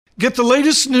Get the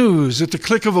latest news at the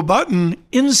click of a button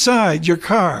inside your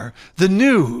car. The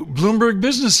new Bloomberg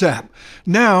Business app,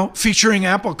 now featuring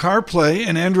Apple CarPlay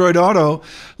and Android Auto.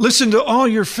 Listen to all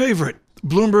your favorite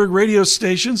Bloomberg radio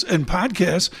stations and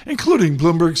podcasts, including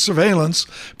Bloomberg Surveillance,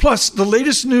 plus the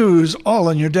latest news all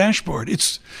on your dashboard.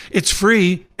 It's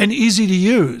free and easy to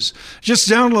use. Just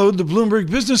download the Bloomberg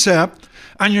Business app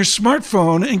on your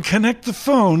smartphone and connect the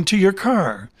phone to your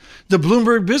car. The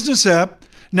Bloomberg Business app,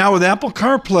 now with Apple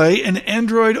CarPlay and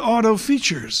Android Auto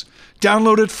features.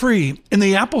 Download it free in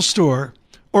the Apple Store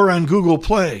or on Google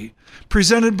Play.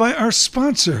 Presented by our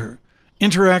sponsor,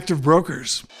 Interactive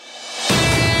Brokers.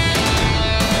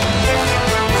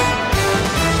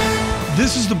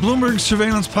 This is the Bloomberg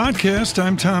Surveillance Podcast.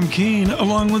 I'm Tom Keene,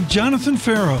 along with Jonathan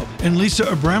Farrow and Lisa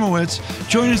Abramowitz.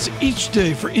 Join us each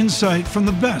day for insight from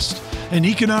the best in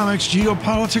economics,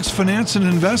 geopolitics, finance, and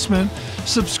investment.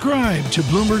 Subscribe to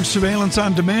Bloomberg Surveillance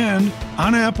on Demand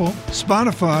on Apple,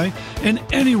 Spotify, and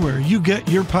anywhere you get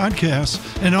your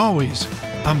podcasts, and always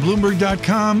on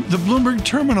Bloomberg.com, the Bloomberg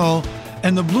Terminal,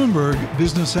 and the Bloomberg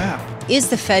Business app. Is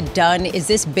the Fed done? Is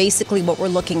this basically what we're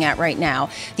looking at right now?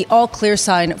 The all-clear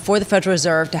sign for the Federal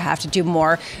Reserve to have to do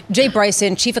more. Jay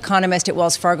Bryson, chief economist at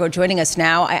Wells Fargo, joining us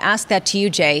now. I ask that to you,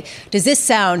 Jay. Does this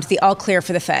sound the all-clear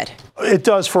for the Fed? It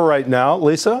does for right now,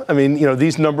 Lisa. I mean,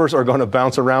 these numbers are going to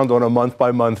bounce around on a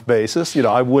month-by-month basis.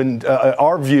 I wouldn't.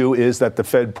 Our view is that the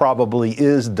Fed probably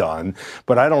is done,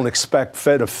 but I don't expect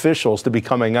Fed officials to be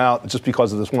coming out just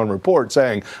because of this one report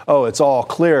saying, "Oh, it's all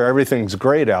clear, everything's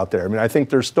great out there." I mean, I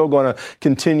think they're still going to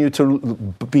continue to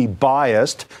be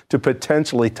biased to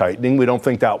potentially tightening. We don't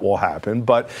think that will happen,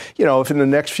 but if in the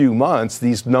next few months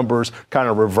these numbers kind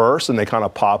of reverse and they kind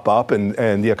of pop up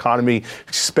and the economy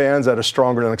expands at a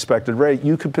stronger than expected rate,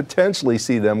 you could potentially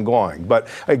see them going. But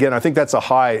again, I think that's a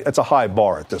high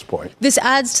bar at this point. This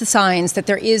adds to signs that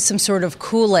there is some sort of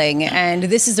cooling, and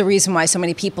this is the reason why so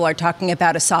many people are talking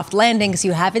about a soft landing, because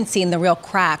you haven't seen the real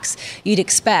cracks you'd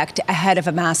expect ahead of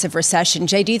a massive recession.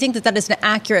 Jay, do you think that is an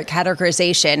accurate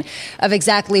categorization of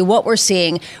exactly what we're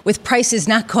seeing, with prices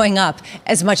not going up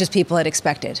as much as people had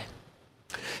expected?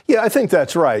 Yeah, I think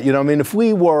that's right. If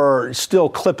we were still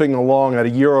clipping along at a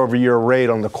year-over-year rate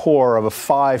on the core of a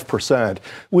 5%,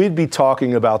 we'd be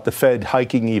talking about the Fed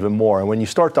hiking even more. And when you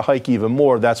start to hike even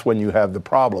more, that's when you have the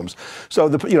problems. So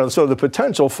the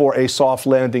potential for a soft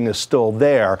landing is still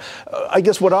there. I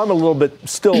guess what I'm a little bit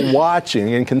still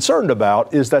watching and concerned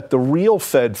about is that the real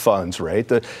Fed funds rate,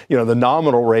 the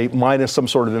nominal rate minus some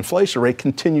sort of inflation rate,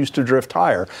 continues to drift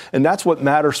higher. And that's what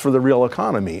matters for the real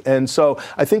economy. And so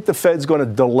I think the Fed's going to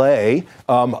delay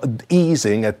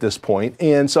easing at this point.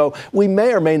 And so we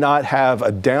may or may not have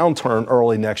a downturn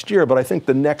early next year, but I think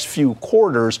the next few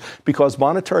quarters, because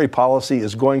monetary policy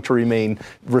is going to remain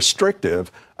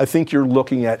restrictive, I think you're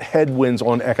looking at headwinds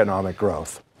on economic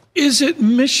growth. Is it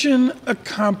mission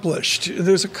accomplished?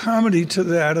 There's a comedy to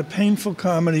that, a painful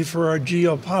comedy for our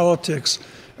geopolitics,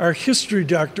 our history,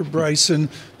 Dr. Bryson.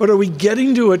 But are we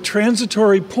getting to a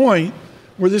transitory point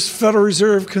where this Federal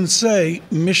Reserve can say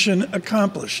mission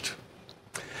accomplished?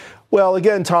 Well,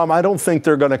 again, Tom, I don't think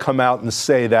they're going to come out and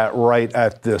say that right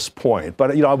at this point.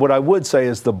 But, what I would say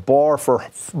is the bar for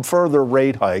further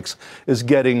rate hikes is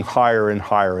getting higher and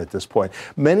higher at this point.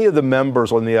 Many of the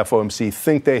members on the FOMC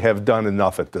think they have done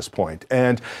enough at this point.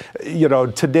 And,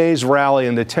 today's rally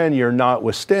in the 10-year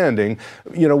notwithstanding,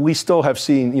 we still have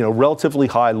seen, relatively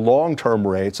high long-term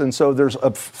rates. And so there's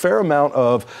a fair amount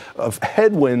of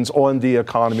headwinds on the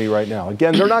economy right now.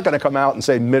 Again, they're not going to come out and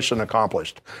say mission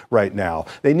accomplished right now.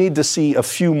 They need to see a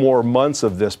few more months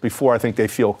of this before I think they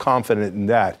feel confident in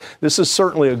that. This is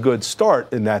certainly a good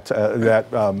start in that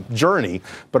journey,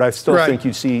 but I still think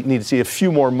you need to see a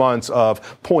few more months of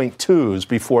 0.2s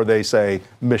before they say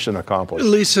mission accomplished.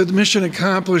 Lisa, the mission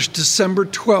accomplished December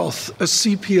 12th, a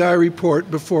CPI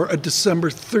report before a December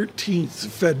 13th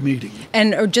Fed meeting.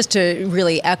 And just to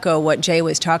really echo what Jay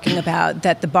was talking about,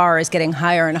 that the bar is getting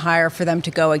higher and higher for them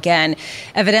to go again.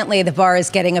 Evidently, the bar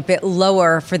is getting a bit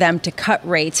lower for them to cut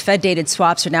rates. Fed-dated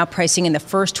swaps are now pricing in the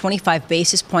first 25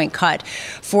 basis point cut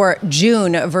for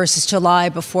June versus July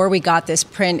before we got this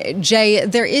print. Jay,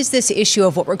 there is this issue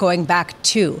of what we're going back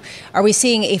to. Are we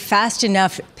seeing a fast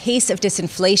enough pace of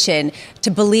disinflation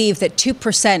to believe that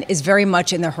 2% is very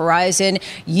much in the horizon?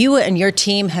 You and your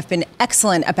team have been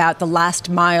excellent about the last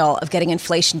mile of getting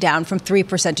inflation down from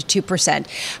 3% to 2%.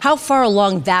 How far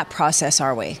along that process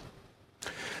are we?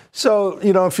 So,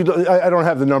 if I don't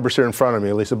have the numbers here in front of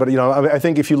me, Lisa, but, I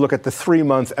think if you look at the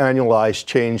 3-month annualized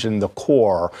change in the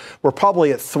core, we're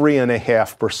probably at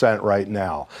 3.5% right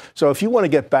now. So if you want to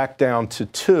get back down to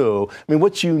 2,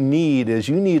 what you need is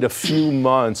a few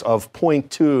months of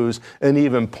 0.2s and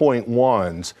even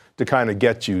 0.1s to kind of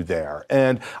get you there.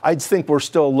 And I think we're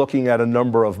still looking at a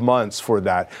number of months for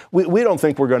that. We don't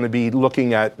think we're going to be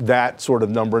looking at that sort of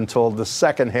number until the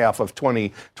second half of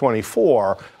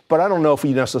 2024. But I don't know if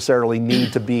we necessarily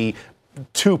need to be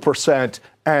 2%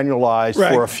 annualized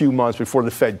for a few months before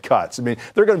the Fed cuts. They're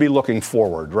going to be looking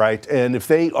forward, right? And if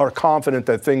they are confident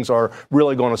that things are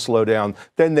really going to slow down,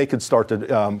 then they could start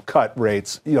to cut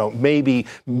rates, maybe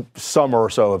summer or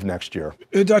so of next year.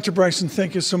 Dr. Bryson,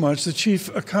 thank you so much. The chief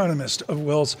economist of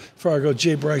Wells Fargo,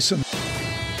 Jay Bryson.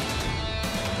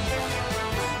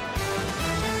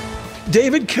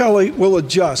 David Kelly will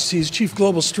adjust. He's chief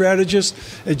global strategist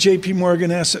at JP Morgan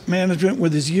Asset Management.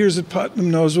 With his years at Putnam,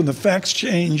 knows when the facts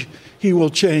change, he will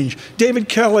change. David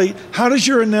Kelly, how does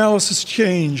your analysis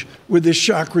change with this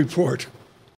shock report?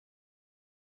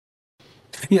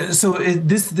 Yeah, so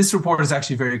this report is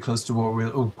actually very close to what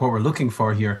we're looking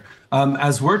for here.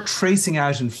 As we're tracing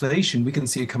out inflation, we can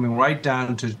see it coming right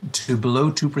down to below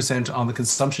 2% on the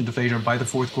consumption deflator by the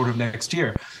fourth quarter of next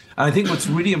year. And I think what's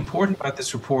really important about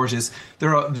this report is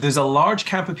there's a large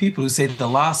camp of people who say that the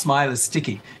last mile is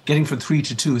sticky. Getting from 3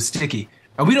 to 2 is sticky.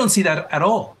 And we don't see that at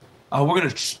all. We're going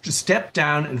to step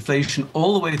down inflation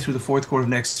all the way through the fourth quarter of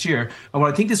next year. And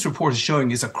what I think this report is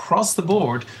showing is across the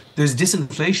board, there's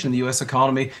disinflation in the U.S.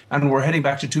 economy, and we're heading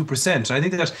back to 2%. And I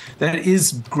think that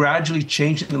is gradually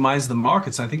changing the minds of the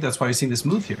markets. And I think that's why you're seeing this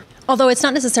move here. Although it's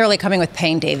not necessarily coming with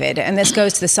pain, David, and this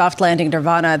goes to the soft landing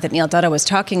nirvana that Neil Dutta was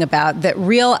talking about, that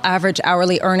real average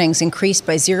hourly earnings increased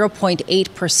by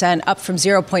 0.8%, up from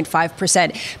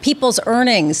 0.5%. People's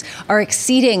earnings are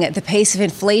exceeding the pace of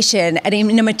inflation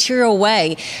in a material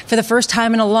way for the first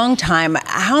time in a long time.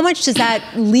 How much does that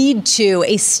lead to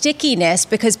a stickiness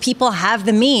because people have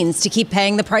the means to keep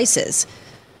paying the prices?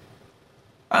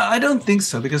 I don't think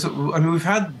so, because we've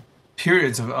had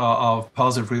periods of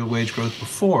positive real wage growth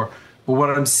before. But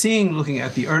what I'm seeing looking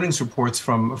at the earnings reports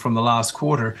from the last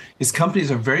quarter is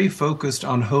companies are very focused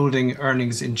on holding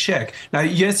earnings in check. Now,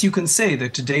 yes, you can say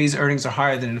that today's earnings are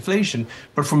higher than inflation,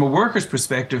 but from a worker's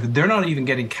perspective, they're not even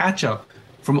getting catch up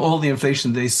from all the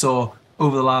inflation they saw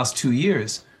over the last 2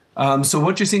 years. So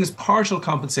what you're seeing is partial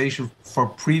compensation for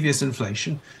previous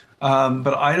inflation.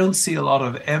 But I don't see a lot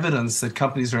of evidence that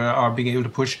companies are being able to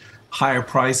push higher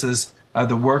prices,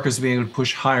 the workers being able to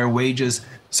push higher wages.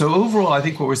 So overall, I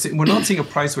think what we're not seeing a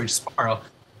price wage spiral.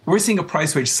 We're seeing a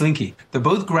price wage slinky. They're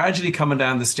both gradually coming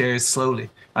down the stairs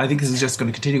slowly. I think this is just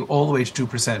going to continue all the way to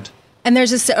 2%. And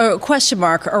there's a question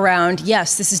mark around,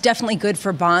 yes, this is definitely good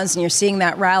for bonds, and you're seeing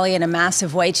that rally in a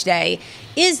massive way today.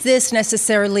 Is this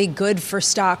necessarily good for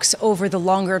stocks over the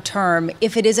longer term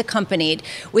if it is accompanied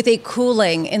with a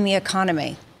cooling in the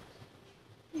economy?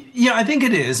 Yeah, I think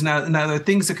it is. Now there are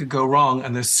things that could go wrong,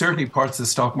 and there's certainly parts of the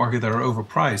stock market that are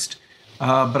overpriced.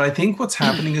 But I think what's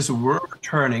happening is we're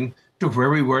returning to where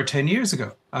we were 10 years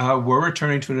ago. We're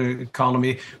returning to an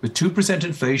economy with 2%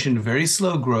 inflation, very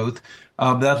slow growth.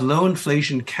 That low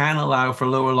inflation can allow for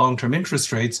lower long-term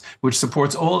interest rates, which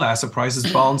supports all asset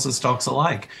prices, bonds and stocks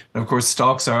alike. And of course,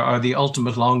 stocks are the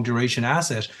ultimate long-duration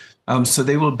asset. So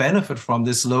they will benefit from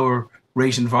this lower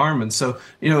rate environment. So,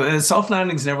 soft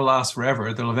landings never last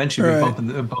forever. They'll eventually be bumping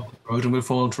the road and we'll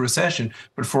fall into recession.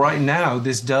 But for right now,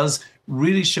 this does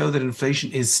really show that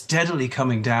inflation is steadily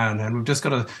coming down, and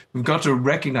we've got to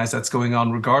recognize that's going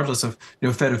on, regardless of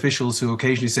Fed officials who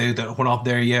occasionally say that we're not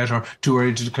there yet or too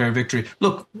early to declare victory.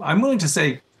 Look, I'm willing to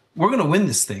say we're going to win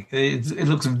this thing. It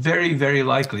looks very, very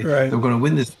likely that we're going to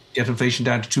win this, get inflation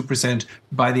down to 2%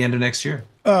 by the end of next year.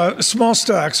 Small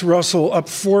stocks, Russell up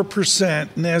 4%,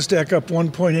 NASDAQ up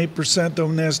 1.8%, though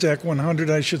NASDAQ 100,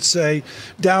 I should say.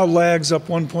 Dow lags up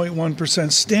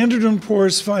 1.1%. Standard &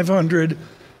 Poor's 500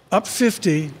 up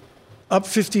 50, up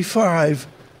 55,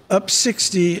 up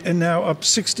 60, and now up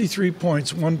 63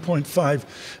 points,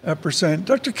 1.5%.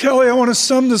 Dr. Kelly, I want to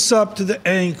sum this up to the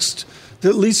angst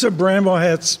that Lisa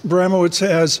Abramowitz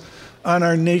has on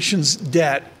our nation's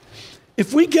debt.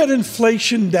 If we get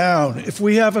inflation down, if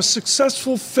we have a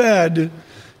successful Fed,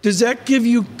 does that give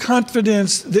you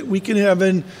confidence that we can have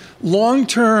a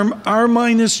long-term R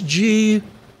minus G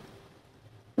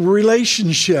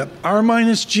relationship, R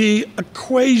minus G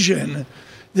equation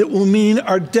that will mean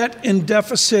our debt and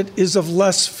deficit is of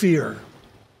less fear?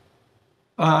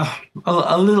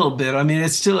 A little bit. I mean,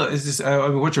 it's still,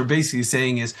 what you're basically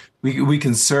saying is we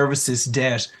can service this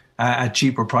debt at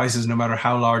cheaper prices, no matter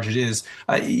how large it is.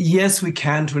 Yes, we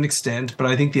can to an extent, but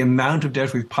I think the amount of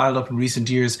debt we've piled up in recent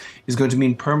years is going to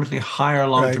mean permanently higher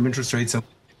long-term interest rates than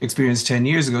we experienced 10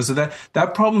 years ago. So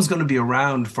that problem is going to be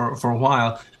around for a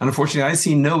while. And unfortunately, I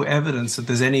see no evidence that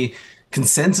there's any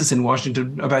consensus in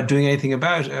Washington about doing anything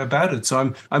about it.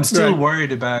 So I'm still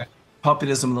worried about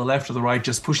populism on the left or the right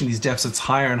just pushing these deficits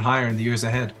higher and higher in the years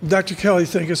ahead. Dr. Kelly,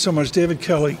 thank you so much. David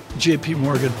Kelly, J.P.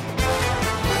 Morgan.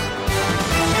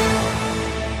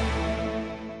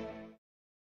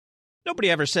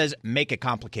 Nobody ever says make it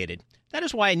complicated. That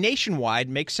is why Nationwide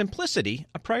makes simplicity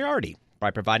a priority by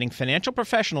providing financial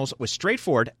professionals with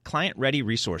straightforward, client-ready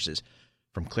resources.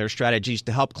 From clear strategies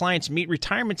to help clients meet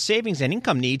retirement savings and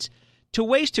income needs, to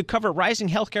ways to cover rising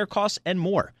healthcare costs and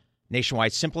more.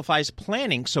 Nationwide simplifies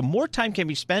planning so more time can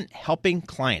be spent helping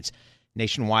clients.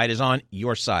 Nationwide is on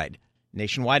your side.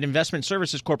 Nationwide Investment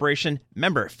Services Corporation,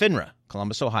 member FINRA,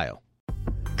 Columbus, Ohio.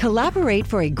 Collaborate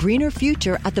for a greener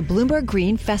future at the Bloomberg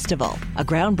Green Festival, a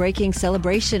groundbreaking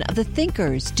celebration of the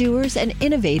thinkers, doers, and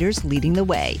innovators leading the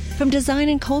way. From design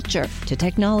and culture to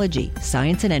technology,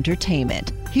 science, and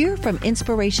entertainment. Hear from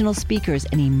inspirational speakers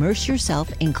and immerse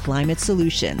yourself in climate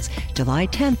solutions. July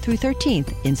 10th through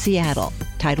 13th in Seattle.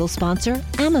 Title sponsor,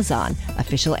 Amazon.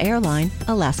 Official airline,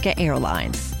 Alaska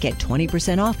Airlines. Get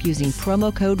 20% off using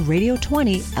promo code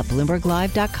radio20 at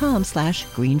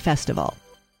bloomberglive.com/greenfestival.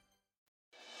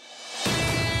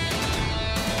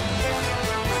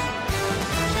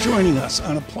 Joining us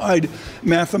on Applied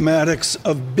Mathematics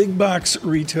of Big Box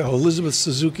Retail, Elizabeth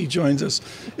Suzuki joins us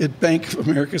at Bank of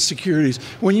America Securities.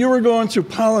 When you were going through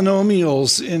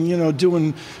polynomials and,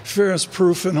 doing Ferris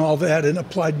proof and all that in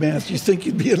applied math, you think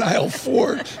you'd be in aisle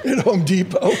 4 at Home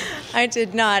Depot? I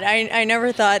did not. I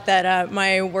never thought that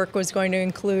my work was going to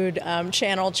include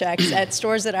channel checks at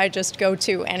stores that I just go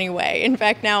to anyway. In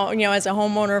fact, now, as a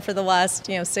homeowner for the last,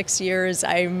 6 years,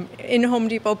 I'm in Home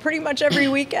Depot pretty much every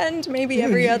weekend, maybe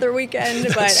every other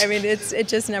weekend, but it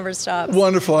just never stops.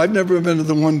 Wonderful. I've never been to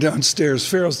the one downstairs.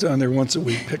 Farrell's down there once a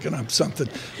week picking up something.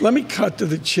 Let me cut to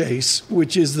the chase,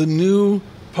 which is the new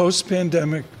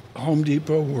post-pandemic Home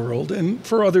Depot world, and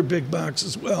for other big box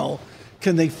as well.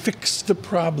 Can they fix the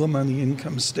problem on the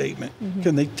income statement? Mm-hmm.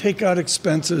 Can they take out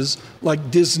expenses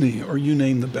like Disney or you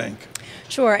name the bank?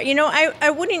 Sure. I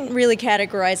wouldn't really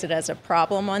categorize it as a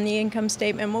problem on the income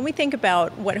statement. When we think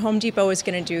about what Home Depot is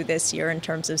going to do this year in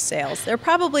terms of sales, they're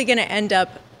probably going to end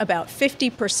up about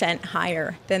 50%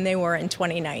 higher than they were in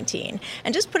 2019.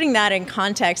 And just putting that in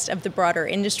context of the broader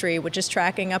industry, which is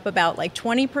tracking up about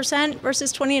 20%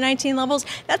 versus 2019 levels,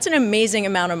 that's an amazing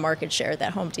amount of market share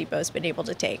that Home Depot has been able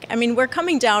to take. I mean, we're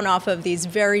coming down off of these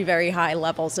very, very high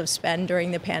levels of spend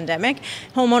during the pandemic.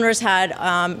 Homeowners had,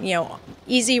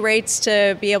 easy rates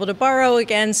to be able to borrow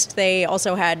against. They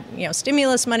also had,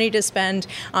 stimulus money to spend.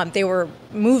 They were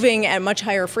moving at much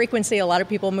higher frequency. A lot of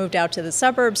people moved out to the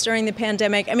suburbs during the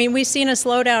pandemic. I mean, we've seen a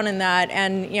slowdown in that.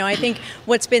 And, I think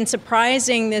what's been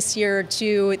surprising this year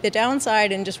to the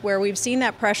downside and just where we've seen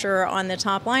that pressure on the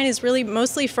top line is really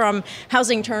mostly from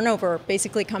housing turnover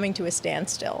basically coming to a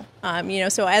standstill.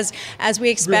 So as we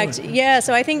expect, really?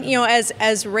 So I think,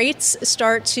 as rates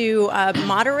start to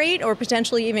moderate or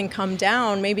potentially even come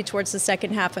down, maybe towards the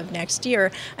second half of next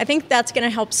year, I think that's going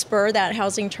to help spur that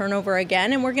housing turnover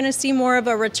again. And we're going to see more of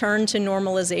a return to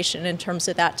normalization in terms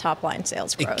of that top line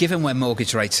sales growth. Given where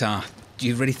mortgage rates are, do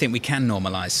you really think we can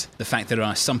normalise the fact that there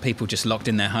are some people just locked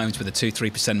in their homes with a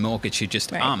 2-3% mortgage who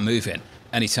just aren't moving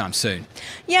anytime soon?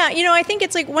 Yeah, I think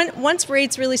it's once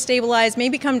rates really stabilize,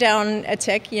 maybe come down a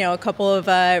tick, a couple of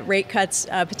rate cuts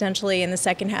potentially in the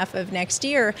second half of next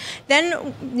year,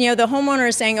 then, the homeowner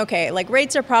is saying, okay,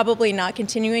 rates are probably not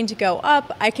continuing to go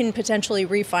up. I can potentially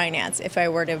refinance if I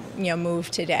were to, move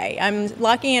today. I'm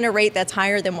locking in a rate that's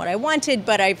higher than what I wanted,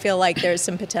 but I feel like there's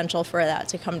some potential for that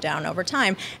to come down over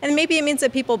time. And maybe it means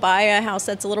that people buy a house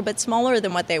that's a little bit smaller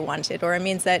than what they wanted, or it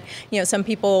means that, some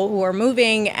people who are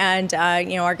moving and are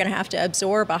going to have to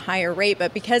absorb a higher rate.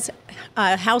 But because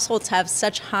households have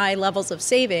such high levels of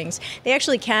savings, they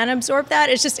actually can absorb that.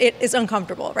 It's just, it is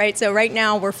uncomfortable, right? So right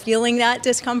now we're feeling that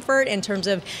discomfort in terms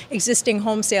of existing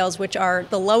home sales, which are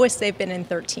the lowest they've been in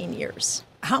 13 years.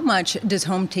 How much does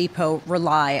Home Depot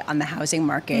rely on the housing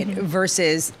market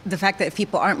versus the fact that if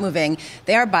people aren't moving,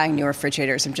 they are buying new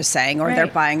refrigerators, I'm just saying, or they're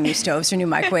buying new stoves or new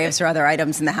microwaves or other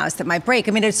items in the house that might break?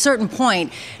 I mean, at a certain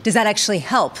point, does that actually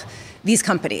help these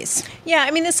companies? Yeah,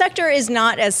 I mean, the sector is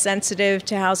not as sensitive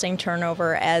to housing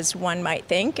turnover as one might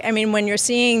think. I mean, when you're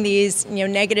seeing these,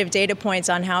 negative data points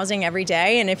on housing every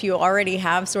day, and if you already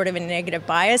have sort of a negative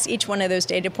bias, each one of those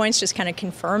data points just kind of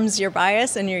confirms your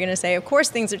bias, and you're going to say, of course,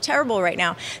 things are terrible right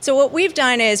now. So what we've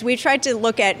done is we tried to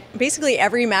look at basically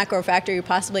every macro factor you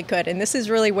possibly could, and this is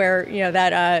really where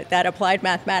that applied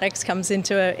mathematics comes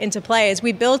into play. Is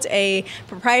we built a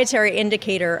proprietary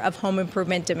indicator of home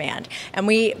improvement demand, and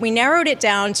we narrowed it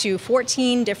down to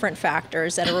 14 different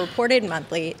factors that are reported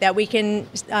monthly that we can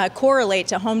correlate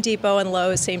to Home Depot and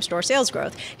Lowe's same-store sales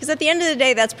growth. Because at the end of the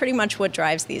day, that's pretty much what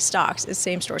drives these stocks, is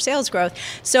same-store sales growth.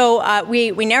 So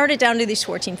we narrowed it down to these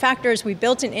 14 factors. We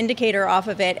built an indicator off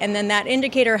of it, and then that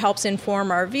indicator helps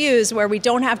inform our views, where we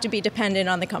don't have to be dependent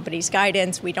on the company's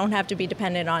guidance. We don't have to be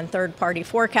dependent on third-party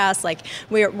forecasts. Like,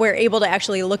 we're able to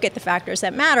actually look at the factors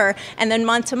that matter, and then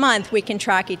month to month, we can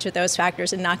track each of those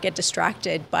factors and not get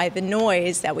distracted by the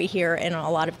noise that we hear in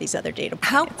a lot of these other data points.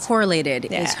 How correlated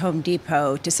is Home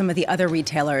Depot to some of the other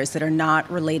retailers that are not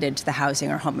related to the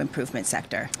housing or home improvement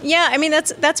sector? Yeah, I mean,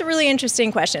 that's a really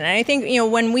interesting question. And I think,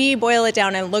 when we boil it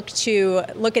down and look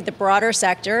at the broader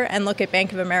sector and look at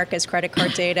Bank of America's credit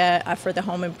card data for the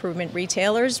home improvement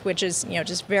retailers, which is,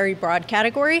 just very broad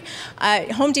category,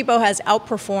 Home Depot has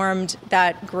outperformed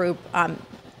that group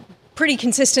pretty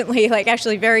consistently, like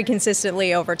actually very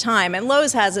consistently over time. And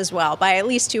Lowe's has as well, by at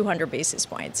least 200 basis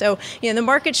points. So, the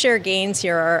market share gains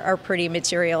here are pretty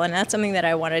material. And that's something that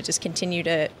I want to just continue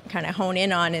to kind of hone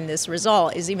in on in this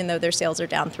result, is even though their sales are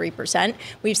down 3%,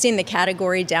 we've seen the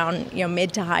category down,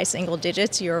 mid to high single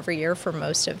digits year over year for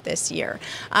most of this year.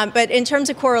 But in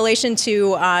terms of correlation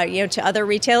to, to other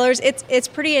retailers, it's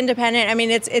pretty independent. I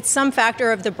mean, it's some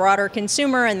factor of the broader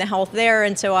consumer and the health there.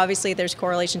 And so obviously there's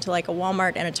correlation to like a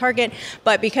Walmart and a Target.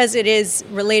 But because it is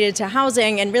related to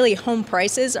housing, and really home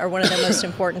prices are one of the most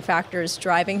important factors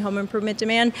driving home improvement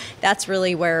demand, that's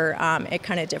really where it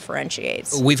kind of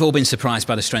differentiates. We've all been surprised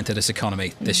by the strength of this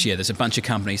economy this year. There's a bunch of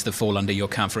companies that fall under your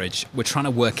coverage. We're trying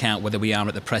to work out whether we are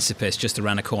at the precipice just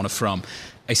around the corner from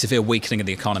a severe weakening of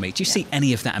the economy. Do you see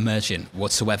any of that emerging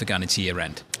whatsoever going into year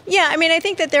end? Yeah, I mean, I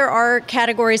think that there are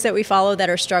categories that we follow that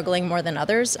are struggling more than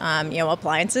others.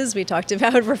 Appliances, we talked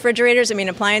about refrigerators. I mean,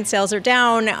 appliance sales are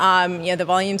down. The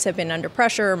volumes have been under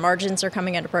pressure. Margins are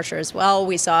coming under pressure as well.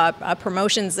 We saw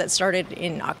promotions that started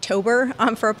in October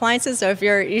for appliances. So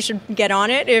you should get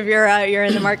on it if you're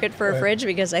in the market for a fridge,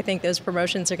 because I think those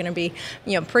promotions are going to be,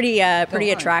 pretty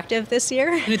attractive this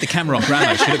year. You need the camera on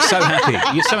Grandma. She looks so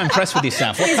happy. You're so impressed with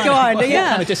yourself. What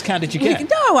kind of discount did you get?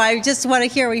 No, I just want to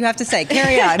hear what you have to say.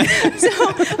 Carry on.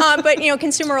 But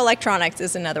consumer electronics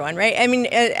is another one, right? I mean,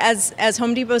 as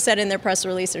Home Depot said in their press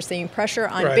release, they're seeing pressure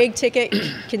on big ticket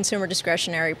consumer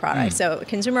discretionary products. So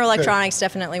consumer electronics,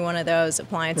 definitely one of those.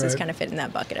 Appliances kind of fit in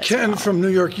that bucket as well. Ken from New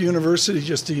York University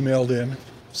just emailed in.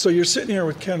 So you're sitting here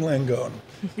with Ken Langone.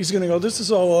 He's going to go, this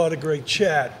is all a lot of great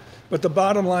chat, but the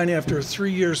bottom line after a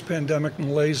 3 years pandemic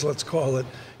malaise, let's call it,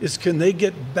 is can they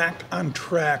get back on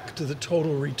track to the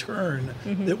total return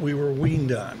that we were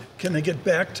weaned on? Can they get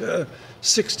back to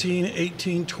 16,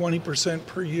 18, 20%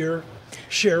 per year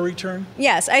share return?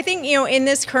 Yes, I think, in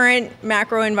this current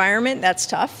macro environment, that's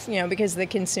tough, because the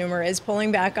consumer is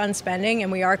pulling back on spending,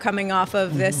 and we are coming off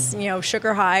of this,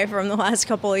 sugar high from the last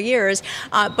couple of years.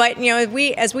 But,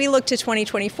 as we look to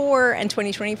 2024 and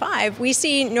 2025, we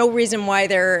see no reason why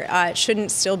there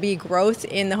shouldn't still be growth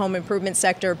in the home improvement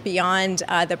sector beyond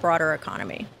the broader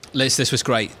economy. Liz, this was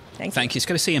great. Thank you. It's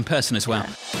good to see you in person as well.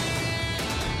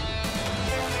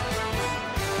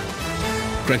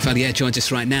 Greg Valliere joins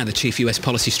us right now, the Chief US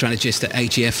Policy Strategist at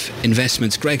AGF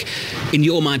Investments. Greg, in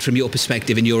your mind, from your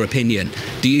perspective, in your opinion,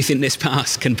 do you think this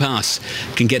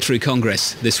can get through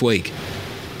Congress this week?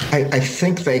 I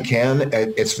think they can.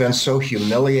 It's been so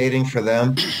humiliating for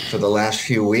them for the last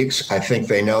few weeks. I think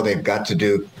they know they've got to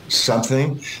do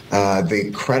something.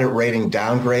 The credit rating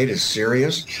downgrade is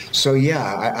serious. So,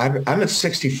 yeah, I'm at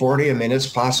 60-40. I mean, it's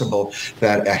possible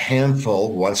that a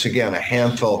handful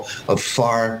of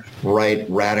far-right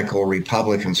radical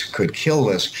Republicans could kill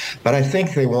this. But I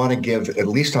think they want to give, at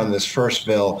least on this first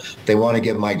bill, they want to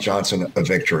give Mike Johnson a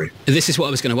victory. This is what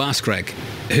I was going to ask, Greg.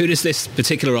 Who does this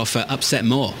particular offer upset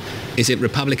more? Is it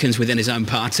Republicans within his own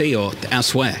party or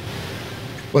elsewhere?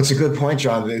 Well, it's a good point,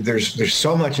 John. There's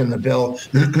so much in the bill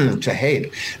to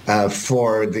hate.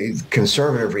 For the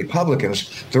conservative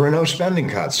Republicans, there are no spending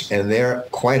cuts, and they're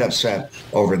quite upset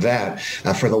over that.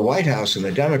 For the White House and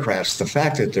the Democrats, the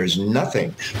fact that there's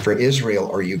nothing for Israel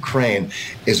or Ukraine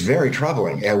is very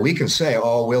troubling. And we can say,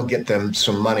 oh, we'll get them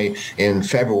some money in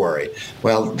February.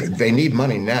 Well, they need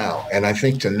money now. And I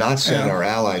think to not send our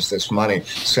allies this money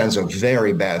sends a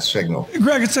very bad signal.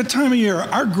 Greg, it's that time of year.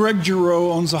 Our Greg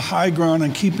Giroux owns a high ground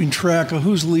on keeping track of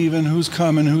who's leaving, who's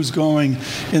coming, who's going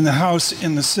in the House,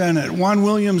 in the Senate. Juan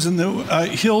Williams in the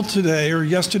Hill today, or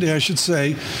yesterday I should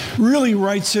say, really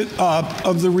writes it up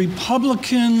of the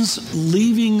Republicans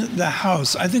leaving the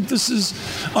House. I think this is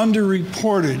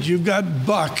underreported. You've got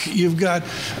Buck, you've got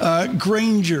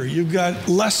Granger, you've got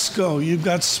Lesko, you've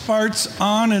got Spartz,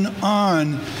 on and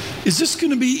on. Is this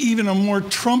going to be even a more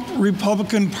Trump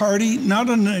Republican Party, not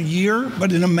in a year,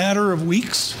 but in a matter of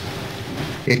weeks?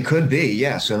 It could be,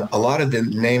 yes. And a lot of the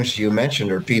names you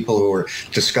mentioned are people who are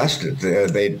disgusted.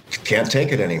 They can't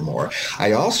take it anymore.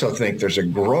 I also think there's a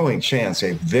growing chance,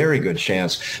 a very good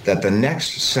chance, that the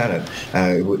next Senate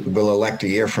will elect a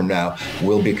year from now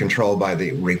will be controlled by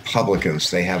the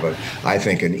Republicans. They have, I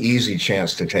think, an easy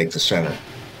chance to take the Senate.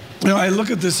 You know, I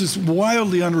look at this as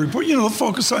wildly underreported. You know, the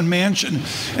focus on Manchin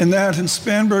and that in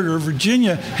Spanberger,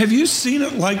 Virginia. Have you seen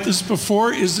it like this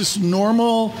before? Is this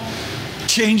normal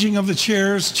changing of the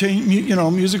chairs,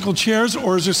 musical chairs,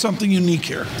 or is there something unique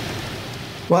here?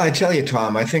 Well, I tell you,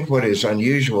 Tom, I think what is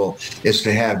unusual is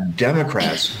to have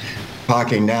Democrats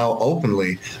talking now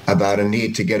openly about a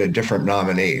need to get a different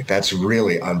nominee. That's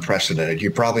really unprecedented.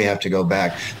 You probably have to go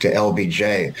back to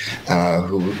LBJ,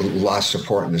 who lost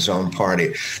support in his own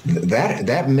party.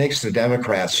 That makes the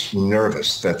Democrats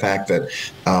nervous, the fact that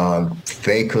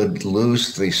they could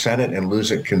lose the Senate and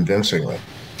lose it convincingly.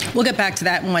 We'll get back to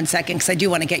that in 1 second, because I do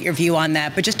want to get your view on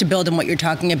that. But just to build on what you're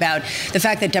talking about, the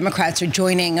fact that Democrats are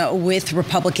joining with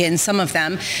Republicans, some of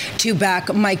them, to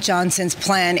back Mike Johnson's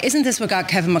plan. Isn't this what got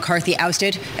Kevin McCarthy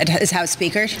ousted as House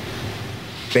Speaker?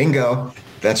 Bingo.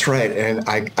 That's right. And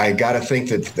I got to think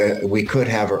that we could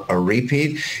have a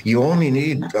repeat. You only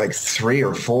need like 3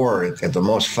 or 4, at the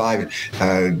most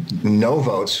 5 no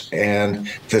votes, and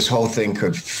this whole thing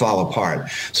could fall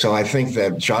apart. So I think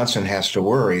that Johnson has to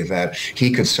worry that he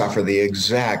could suffer the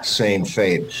exact same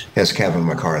fate as Kevin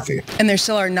McCarthy. And there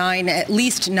still are at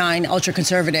least 9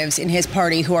 ultra-conservatives in his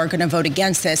party who are going to vote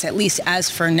against this, at least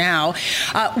as for now.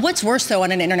 What's worse, though,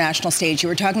 on an international stage? You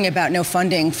were talking about no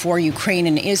funding for Ukraine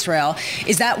and Israel.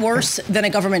 Is that worse than a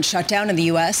government shutdown in the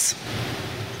U.S.?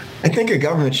 I think a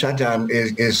government shutdown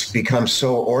is become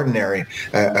so ordinary.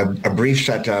 A brief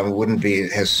shutdown wouldn't be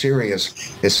as serious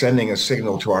as sending a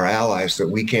signal to our allies that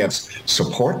we can't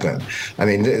support them. I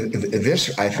mean,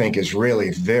 this, I think, is really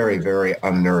very, very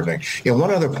unnerving. You know, one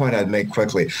other point I'd make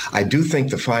quickly, I do think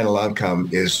the final outcome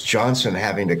is Johnson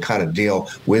having to cut a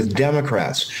deal with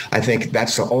Democrats. I think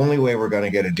that's the only way we're going to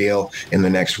get a deal in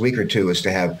the next week or two, is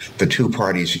to have the two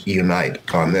parties unite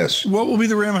on this. What will be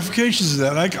the ramifications of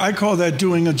that? I call that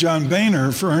doing a John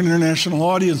Boehner for our international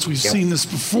audience. We've seen this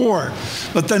before.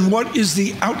 But then what is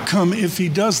the outcome if he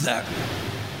does that?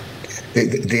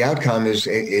 The outcome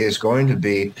is going to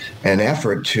be an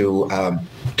effort to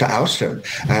oust him.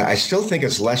 I still think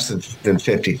it's less than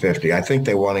 50-50. I think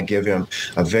they want to give him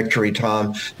a victory,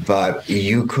 Tom, but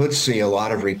you could see a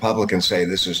lot of Republicans say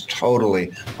this is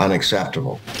totally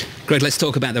unacceptable. Greg, let's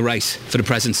talk about the race for the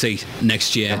presidency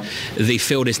next year. The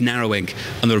field is narrowing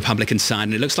on the Republican side,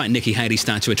 and it looks like Nikki Haley's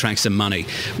starting to attract some money.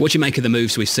 What do you make of the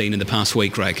moves we've seen in the past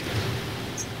week, Greg?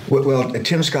 Well,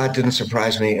 Tim Scott didn't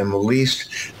surprise me in the least.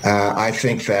 I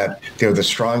think that the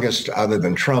strongest, other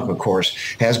than Trump, of course,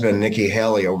 has been Nikki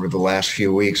Haley over the last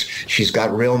few weeks. She's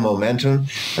got real momentum.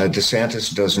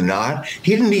 DeSantis does not.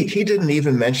 He didn't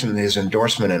even mention his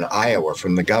endorsement in Iowa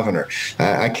from the governor.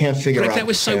 I can't figure out. That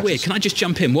was so weird. Can I just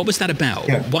jump in? What was that about?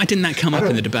 Yeah. Why didn't that come up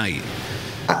in the debate?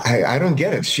 I don't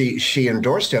get it. She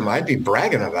endorsed him. I'd be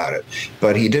bragging about it,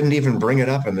 but he didn't even bring it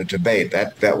up in the debate.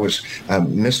 That was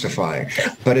mystifying.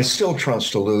 But it's still Trump's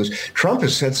to lose. Trump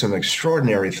has said some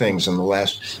extraordinary things in the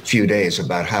last few days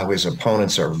about how his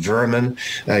opponents are vermin,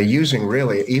 using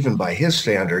really, even by his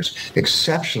standards,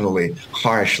 exceptionally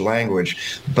harsh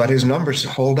language. But his numbers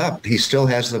hold up. He still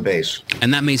has the base.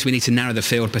 And that means we need to narrow the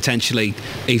field potentially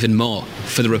even more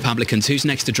for the Republicans. Who's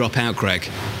next to drop out, Greg?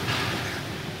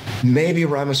 Maybe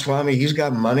Ramaswamy. He's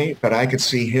got money, but I could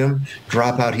see him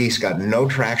drop out. He's got no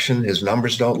traction. His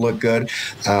numbers don't look good.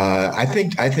 I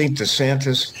think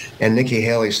DeSantis and Nikki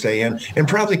Haley stay in, and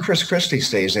probably Chris Christie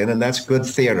stays in, and that's good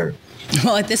theater.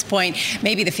 Well, at this point,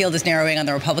 maybe the field is narrowing on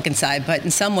the Republican side, but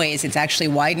in some ways it's actually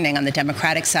widening on the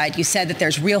Democratic side. You said that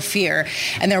there's real fear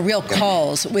and there are real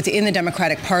calls within the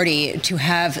Democratic Party to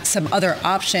have some other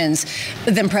options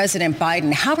than President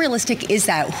Biden. How realistic is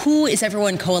that? Who is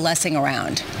everyone coalescing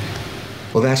around?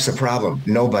 Well, that's the problem.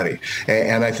 Nobody.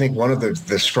 And I think one of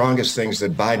the strongest things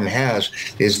that Biden has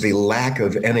is the lack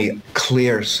of any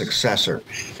clear successor.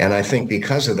 And I think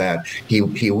because of that, he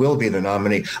will be the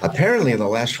nominee. Apparently, in the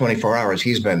last 24 hours,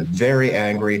 he's been very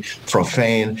angry,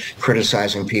 profane,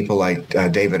 criticizing people like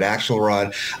David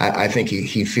Axelrod. I think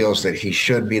he feels that he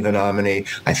should be the nominee.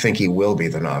 I think he will be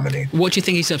the nominee. What do you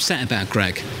think he's upset about,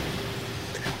 Greg?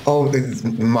 Oh,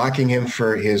 mocking him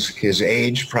for his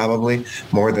age, probably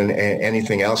more than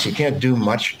anything else. He can't do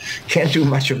much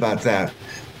about that.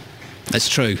 That's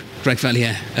true. Greg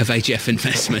Valliere of AGF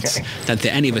Investments. Don't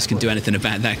think any of us can do anything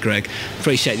about that, Greg.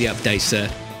 Appreciate the update,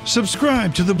 sir.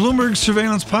 Subscribe to the Bloomberg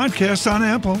Surveillance Podcast on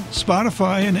Apple,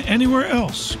 Spotify, and anywhere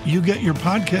else you get your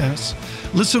podcasts.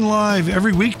 Listen live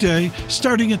every weekday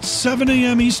starting at 7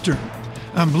 a.m. Eastern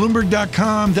on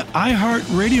Bloomberg.com, the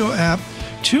iHeartRadio app,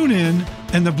 TuneIn,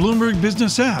 and the Bloomberg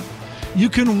Business app. You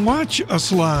can watch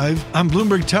us live on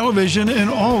Bloomberg Television and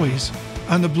always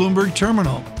on the Bloomberg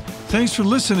Terminal. Thanks for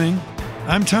listening.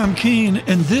 I'm Tom Keene,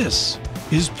 and this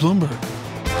is Bloomberg.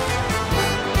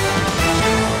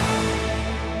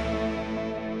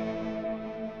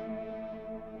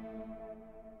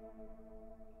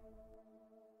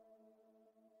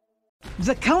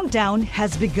 The countdown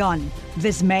has begun.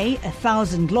 This May,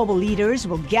 1,000 global leaders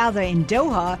will gather in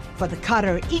Doha for the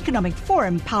Qatar Economic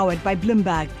Forum powered by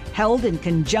Bloomberg, held in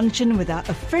conjunction with our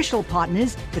official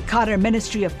partners, the Qatar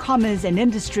Ministry of Commerce and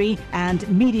Industry and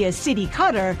Media City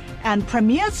Qatar, and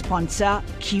premier sponsor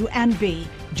QNB.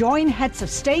 Join heads of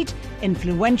state,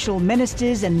 influential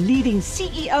ministers, and leading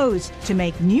CEOs to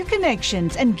make new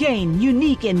connections and gain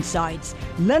unique insights.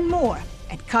 Learn more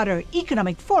at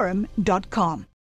QatarEconomicForum.com.